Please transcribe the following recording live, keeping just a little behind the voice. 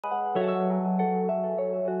What's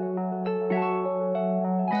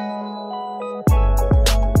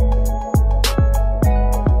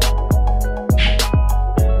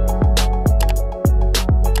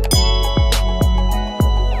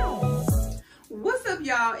up,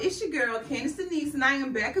 y'all? It's your girl Candace Denise, and I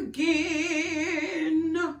am back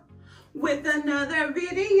again with another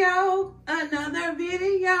video.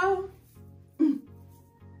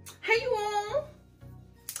 Hey, you all.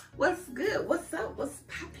 What's good? What's up? What's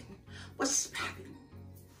popping? What's popping?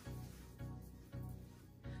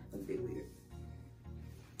 That's a bit weird.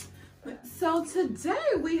 So today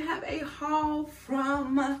we have a haul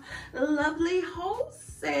from Lovely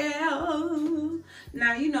Wholesale.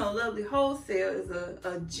 Now, you know Lovely Wholesale is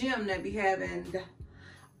a gym that be having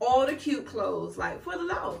all the cute clothes, like for the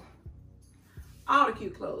low. All the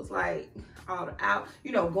cute clothes, like all the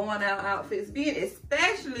going out outfits,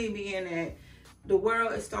 especially being that the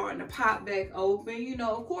world is starting to pop back open,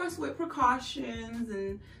 of course with precautions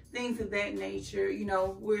and things of that nature.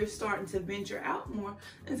 We're starting to venture out more.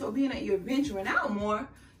 And so being that you're venturing out more,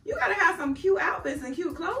 you gotta have some cute outfits and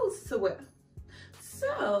cute clothes to wear.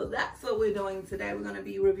 So that's what we're doing today. We're gonna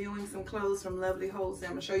be reviewing some clothes from Lovely Wholesale.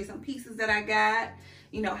 I'm gonna show you some pieces that I got,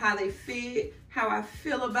 how they fit, how I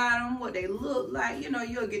feel about them, what they look like.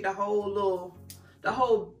 You'll get the whole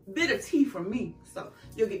bit of tea from me. So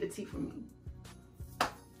you'll get the tea from me.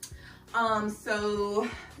 So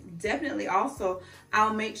definitely also,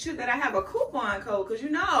 I'll make sure that I have a coupon code, because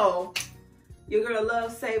your girl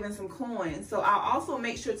loves saving some coins. So I'll also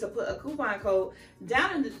make sure to put a coupon code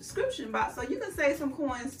down in the description box so you can save some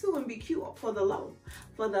coins too and be cute for the low.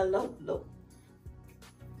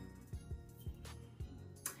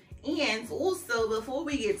 And also, before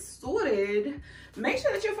we get started, make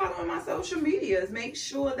sure that you're following my social medias. Make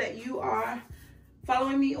sure that you are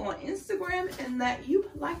following me on Instagram and that you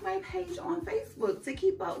like my page on Facebook to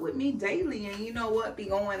keep up with me daily and what be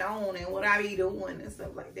going on and what I be doing and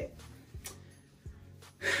stuff like that.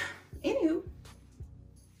 Anywho,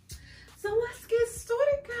 so let's get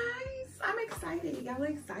started, guys. I'm excited. Y'all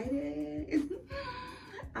excited?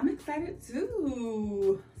 I'm excited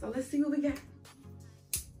too. So let's see what we got.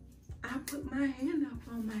 I put my hand up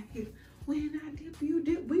on my hip. When I dip, you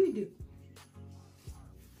dip, we dip.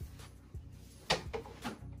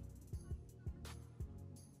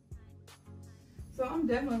 So I'm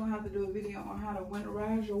definitely gonna have to do a video on how to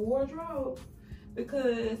winterize your wardrobe,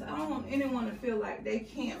 because I don't want anyone to feel like they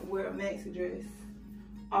can't wear a maxi dress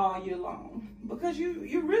all year long, because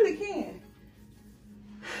you really can.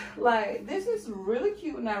 Like, this is really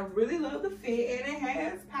cute and I really love the fit, and it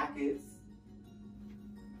has pockets.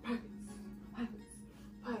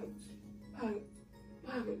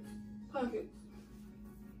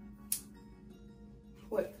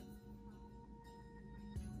 What?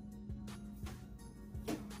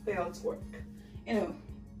 Failed to work.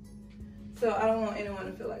 So I don't want anyone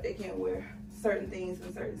to feel like they can't wear certain things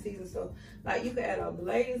in certain seasons. So like, you could add a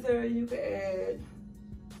blazer, you could add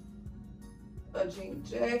a jean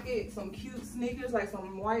jacket, some cute sneakers, like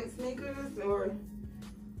some white sneakers, or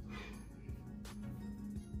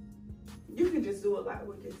you can just do a lot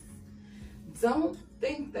with this. Don't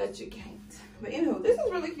think that you can't. But this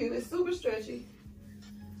is really cute. It's super stretchy.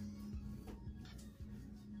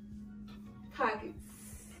 Pockets.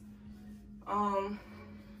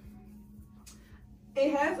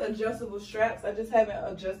 It has adjustable straps. I just haven't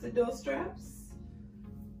adjusted those straps.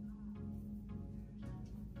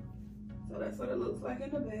 So that's what it looks like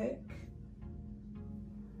in the back.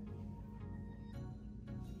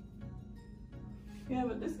 Yeah,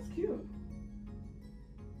 but this is cute.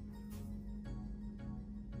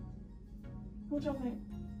 What y'all think?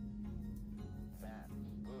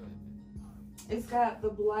 It's got the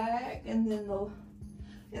black and then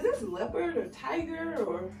is this leopard or tiger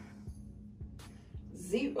or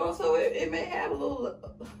zebra? So it may have a little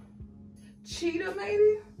cheetah,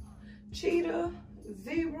 maybe. Cheetah,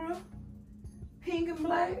 zebra, pink and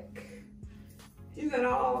black. You got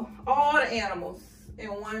all the animals in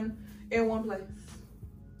one place.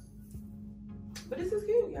 But this is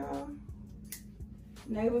cute, y'all.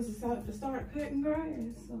 Neighbors decided to start cutting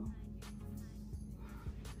grass,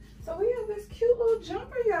 so we have this cute little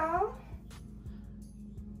jumper, y'all.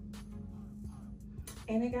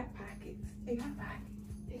 And it got pockets.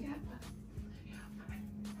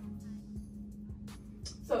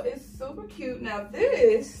 So it's super cute. Now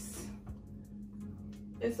this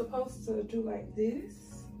is supposed to do like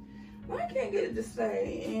this. I can't get it to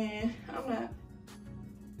stay, and I'm not.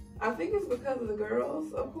 I think it's because of the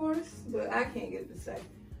girls, of course, but I can't get it to stay.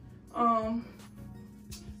 So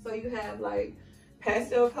you have like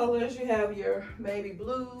pastel colors. You have your baby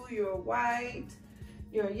blue, your white,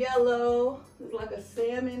 your yellow. It's like a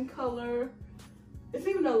salmon color. It's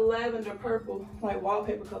even a lavender purple, like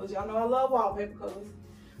wallpaper colors. Y'all know I love wallpaper colors.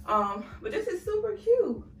 But this is super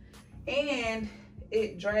cute. And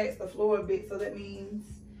it drags the floor a bit, so that means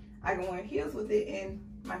I can wear heels with it and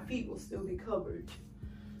my feet will still be covered.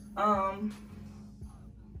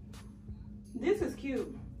 This is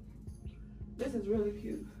cute. This is really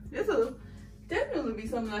cute. This will definitely be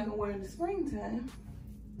something I can wear in the springtime.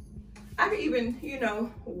 I could even, you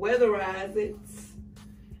know, weatherize it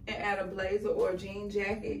and add a blazer or a jean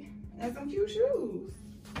jacket and some cute shoes.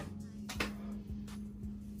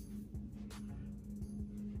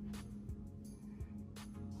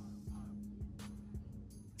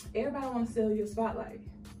 Everybody wants to sell you a spotlight.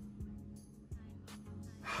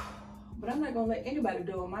 But I'm not gonna let anybody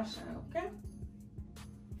do on my shine, okay?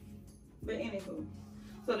 But anywho,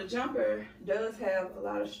 so the jumper does have a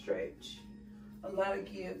lot of stretch, a lot of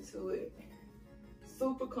give to it.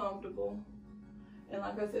 Super comfortable. And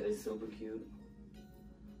like I said, it's super cute.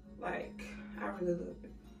 Like, I really love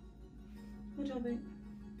it. What y'all think?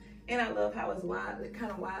 And I love how it's wide,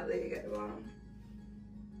 kind of wide leg at the bottom.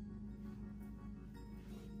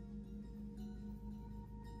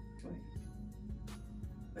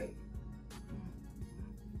 Wait.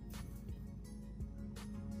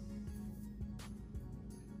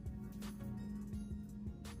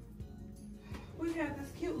 We have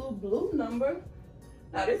this cute little blue number.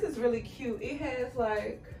 Now this is really cute. It has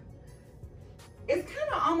like, it's kind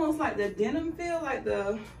of almost like the denim feel, like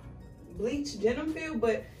the bleached denim feel,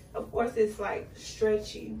 but of course it's like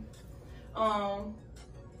stretchy. So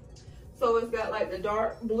it's got like the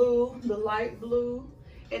dark blue, the light blue,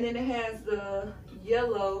 and then it has the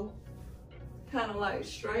yellow kind of like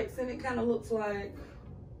stripes, and it kind of looks like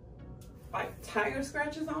tire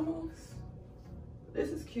scratches almost. This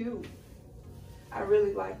is cute. I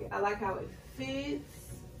really like it. I like how it fits.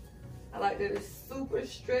 I like that it's super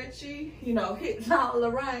stretchy. You know, hits all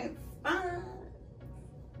the right spots.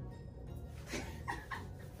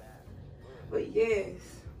 But yes.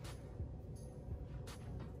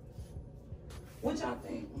 What y'all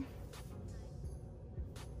think?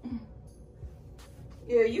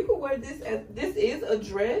 Yeah, you could wear this as, this is a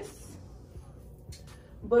dress,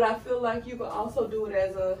 but I feel like you could also do it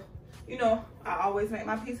as a, you know, I always make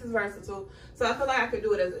my pieces versatile. So I feel like I could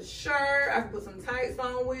do it as a shirt. I could put some tights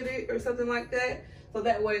on with it or something like that. So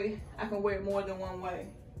that way I can wear it more than one way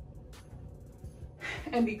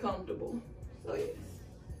and be comfortable. So yes,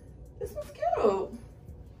 this one's cute.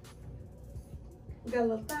 We got a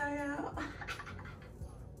little thigh out.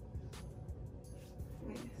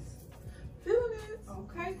 Yes, feeling it.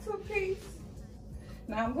 Okay, two-piece.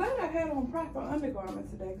 Now I'm glad I had on proper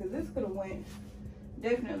undergarments today, because this could have went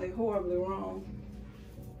definitely horribly wrong.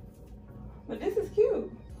 But this is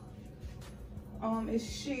cute. It's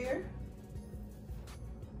sheer.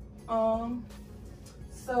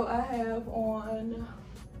 So I have on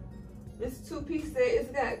this two-piece set. It's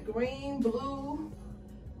got green, blue.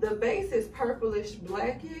 The base is purplish,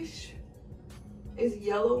 blackish. It's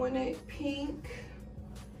yellow in it, pink.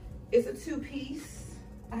 It's a two-piece.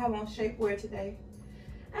 I have on shapewear today.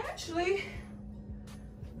 Actually,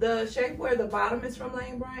 the shapewear, the bottom is from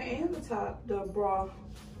Lane Bryant, and the top, the bra,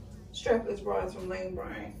 strapless bra is from Lane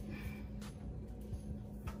Bryant.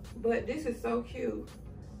 But this is so cute.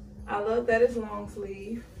 I love that it's long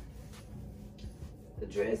sleeve. The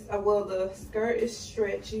dress, well, the skirt is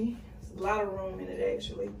stretchy. There's a lot of room in it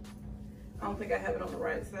actually. I don't think I have it on the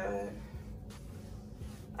right side.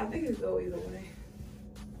 I think it go either way.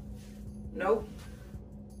 Nope.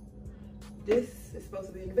 This is supposed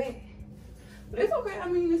to be in the back. But it's okay. I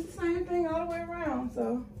mean, it's the same thing all the way around,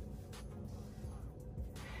 so.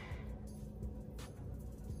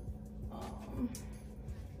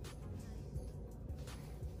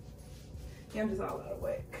 Yeah, I'm just all out of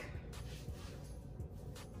whack.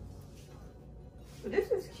 But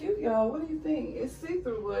this is cute, y'all. What do you think? It's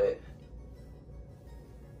see-through, but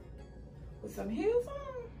with some heels on.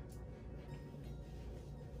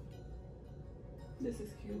 This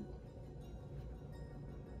is cute.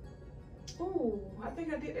 Ooh, I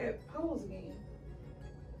think I did that pose again.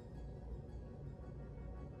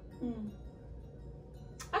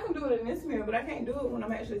 I can do it in this mirror, but I can't do it when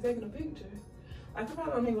I'm actually taking a picture. I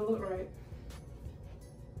probably don't even look right.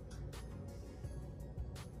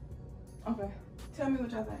 Okay, tell me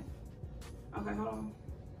what y'all think. Okay, hold on.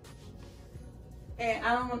 And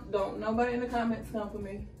I don't nobody in the comments come for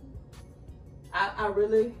me. I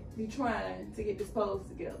really be trying to get this pose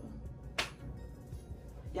together.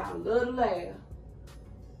 Y'all love to laugh.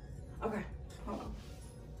 Okay, hold on.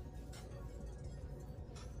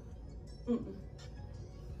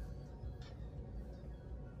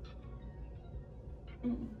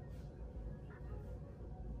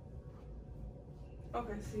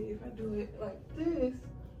 Okay, see, if I do it like this.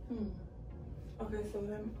 Okay, so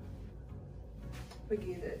then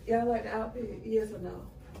forget it. Y'all like the outfit? Yes or no?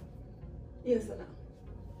 Yes or no?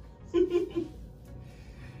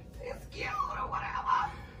 It's cute or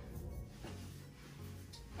whatever.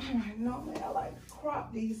 Normally I like to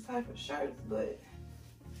crop these type of shirts, but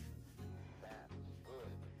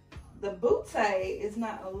the bootay is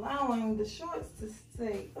not allowing the shorts to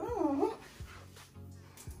stay on.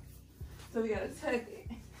 So we gotta tuck it.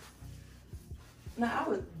 Now I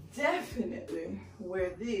would definitely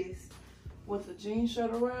wear this with a jean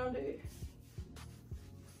shirt around it.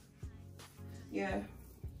 Yeah.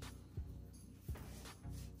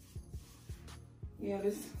 Yeah,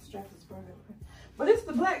 this strap is burning. But it's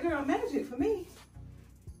the black girl magic for me.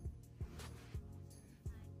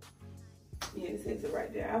 Yeah, it says it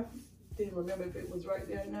right there. I didn't remember if it was right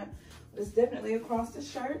there or not. But it's definitely across the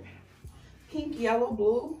shirt. Pink, yellow,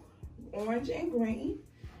 blue, orange, and green.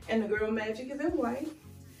 And the girl magic is in white.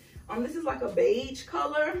 This is like a beige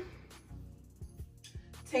color.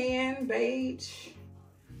 Tan, beige.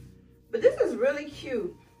 But this is really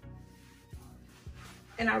cute.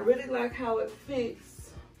 And I really like how it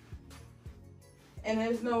fits. And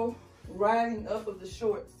there's no riding up of the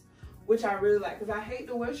shorts, which I really like, because I hate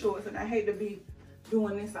to wear shorts and I hate to be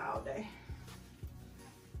doing this all day.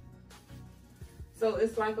 So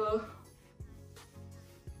it's like a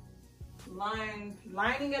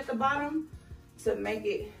lining at the bottom to make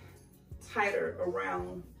it tighter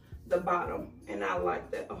around the bottom, and I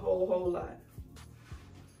like that a whole lot.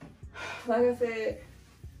 Like I said,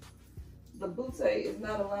 the bootay is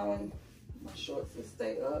not allowing my shorts to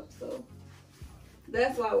stay up, so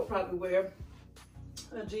that's why I would probably wear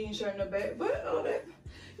a jean shirt in the back. But oh, that,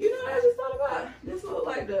 you know what I just thought about? This look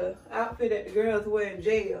like the outfit that the girls wear in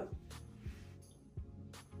jail.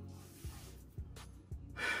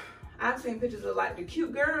 I've seen pictures of like the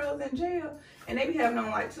cute girls in jail, and they be having on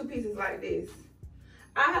like two pieces like this.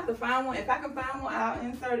 I have to find one. If I can find one, I'll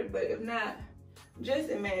insert it, but if not, just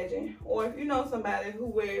imagine. Or if you know somebody who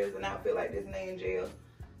wears an outfit like this and they in jail,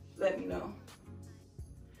 let me know.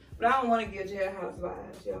 But I don't want to get jailhouse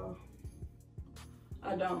vibes, y'all.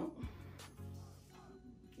 I don't.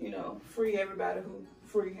 You know, free everybody who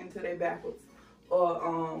free until they backwards.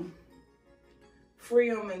 Or free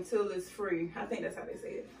them until it's free. I think that's how they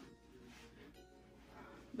say it.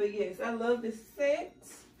 But yes, I love this set.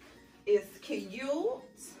 It's cute.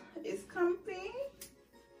 It's comfy.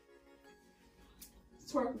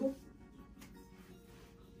 It's twerkable.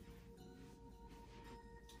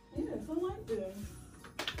 Yes, I like this.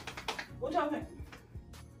 What y'all think?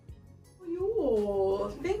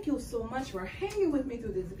 Yo, thank you so much for hanging with me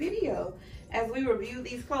through this video as we review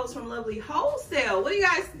these clothes from Lovely Wholesale. What do you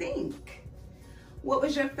guys think? What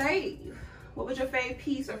was your fave? What was your fave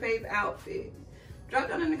piece or fave outfit? Drop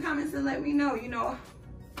down in the comments and let me know. You know,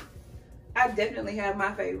 I definitely have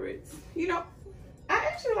my favorites. You know, I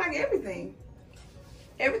actually like everything.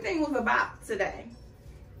 Everything was about today.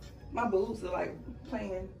 My boobs are like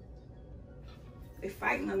playing. They're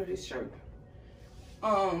fighting under this shirt.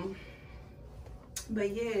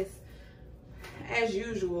 But yes, as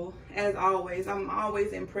usual, as always, I'm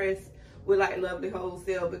always impressed with like Lovely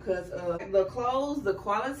Wholesale because of the clothes, the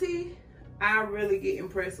quality. I really get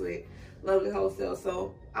impressed with Lovely Wholesale.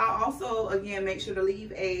 So I'll also, again, make sure to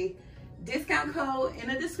leave a discount code in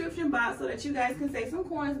the description box so that you guys can save some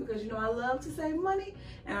coins, because you know I love to save money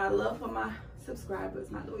and I love for my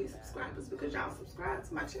subscribers, my loyal subscribers, because y'all subscribe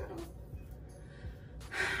to my channel.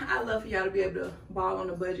 I love for y'all to be able to ball on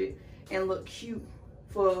a budget and look cute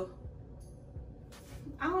for,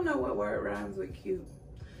 I don't know what word rhymes with cute.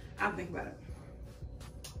 I'll think about it.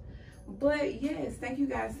 But yes, thank you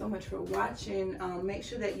guys so much for watching. Make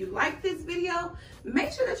sure that you like this video.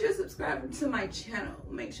 Make sure that you're subscribed to my channel.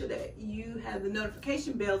 Make sure that you have the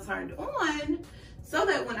notification bell turned on so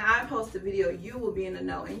that when I post a video, you will be in the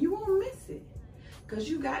know and you won't miss it, because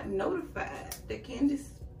you got notified that Candace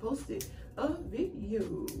posted a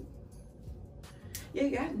video. You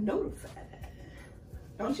got notified.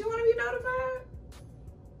 Don't you want to be notified?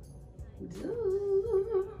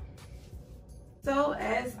 Duh. So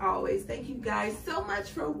as always, thank you guys so much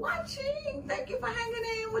for watching. Thank you for hanging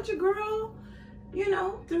in with your girl, you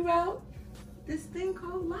know, throughout this thing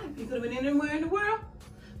called life. You could have been anywhere in the world,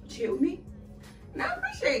 but here with me. And I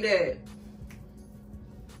appreciate that.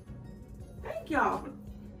 Thank y'all.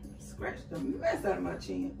 Scratched the mess out of my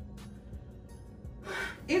chin.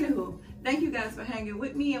 Anywho, thank you guys for hanging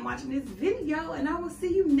with me and watching this video, and I will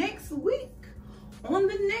see you next week on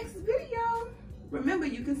the next video. Remember,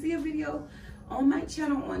 you can see a video on my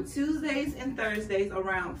channel on Tuesdays and Thursdays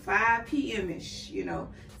around 5 p.m.-ish, you know,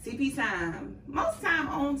 CP time. Most time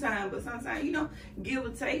on time, but sometimes, you know, give or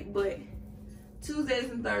take, but Tuesdays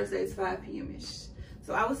and Thursdays, 5 p.m.-ish.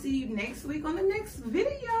 So I will see you next week on the next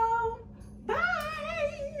video. Bye.